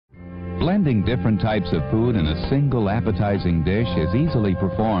Blending different types of food in a single appetizing dish is easily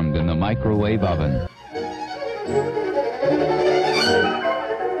performed in the microwave oven.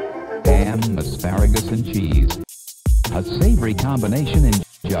 Ham, asparagus, and cheese. A savory combination in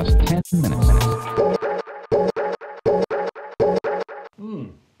just 10 minutes.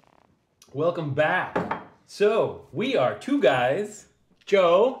 Welcome back. So, we are two guys,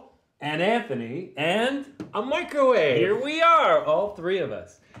 Joe and Anthony, and a microwave. Here we are, all three of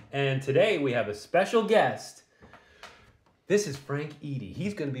us. And today we have a special guest. This is Frank Eady.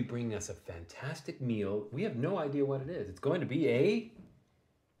 He's going to be bringing us a fantastic meal. We have no idea what it is. It's going to be a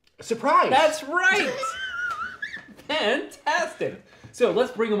surprise. That's right. Fantastic. So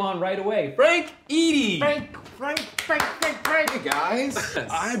let's bring him on right away. Frank Eady. Frank. Hey guys,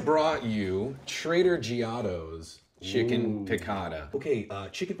 I brought you Trader Giotto's chicken piccata. Okay,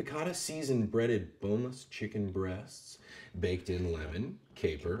 chicken piccata, seasoned breaded boneless chicken breasts, baked in lemon,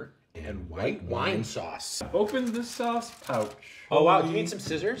 caper, and white wine sauce. Open the sauce pouch. Oh wow, do you need some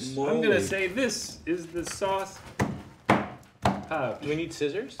scissors? I'm gonna say this is the sauce pouch. Do we need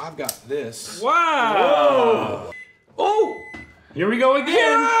scissors? I've got this. Wow! Whoa. Oh! Here we go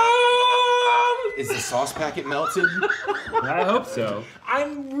again! Is the sauce packet melted? I hope so.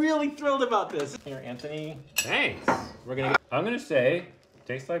 I'm really thrilled about this. Here, Anthony. Thanks. I'm gonna say,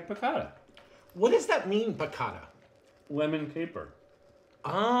 tastes like piccata. What does that mean, piccata? Lemon caper.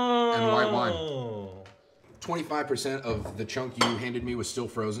 Oh. And white wine. 25% of the chunk you handed me was still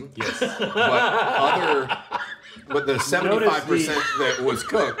frozen. Yes. But the 75% that was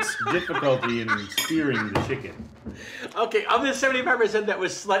cooked. Difficulty in searing the chicken. Okay, of the 75% that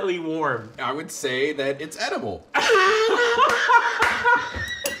was slightly warm. I would say that it's edible.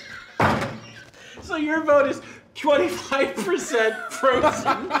 So your vote is 25%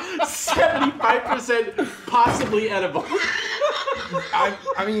 frozen, 75% possibly edible.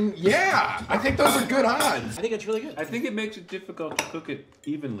 I mean, yeah, I think those are good odds. I think it's really good. I think it makes it difficult to cook it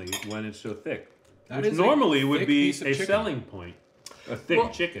evenly when it's so thick. That Which is normally a would thick be piece of a chicken. selling point. A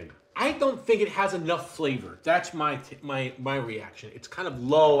thick chicken. I don't think it has enough flavor. That's my reaction. It's kind of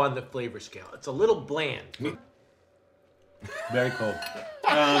low on the flavor scale. It's a little bland. Very cold.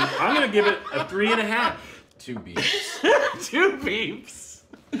 I'm gonna give it a 3.5. 2 beefs. 2 beefs.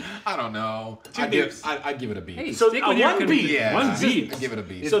 I don't know. I'd give it a beef. Hey, So stick a with your one beef. Yeah, One beef. I'd give it a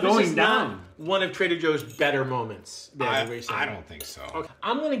beef. It's So this going is down. not one of Trader Joe's better moments. I don't think so. Okay.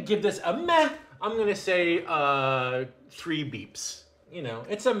 I'm gonna give this a meh. I'm gonna say 3 beeps. You know,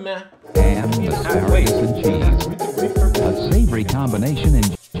 it's a meh. Ham, asparagus, and cheese. A savory combination in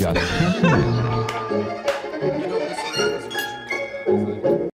just 10 minutes. You know,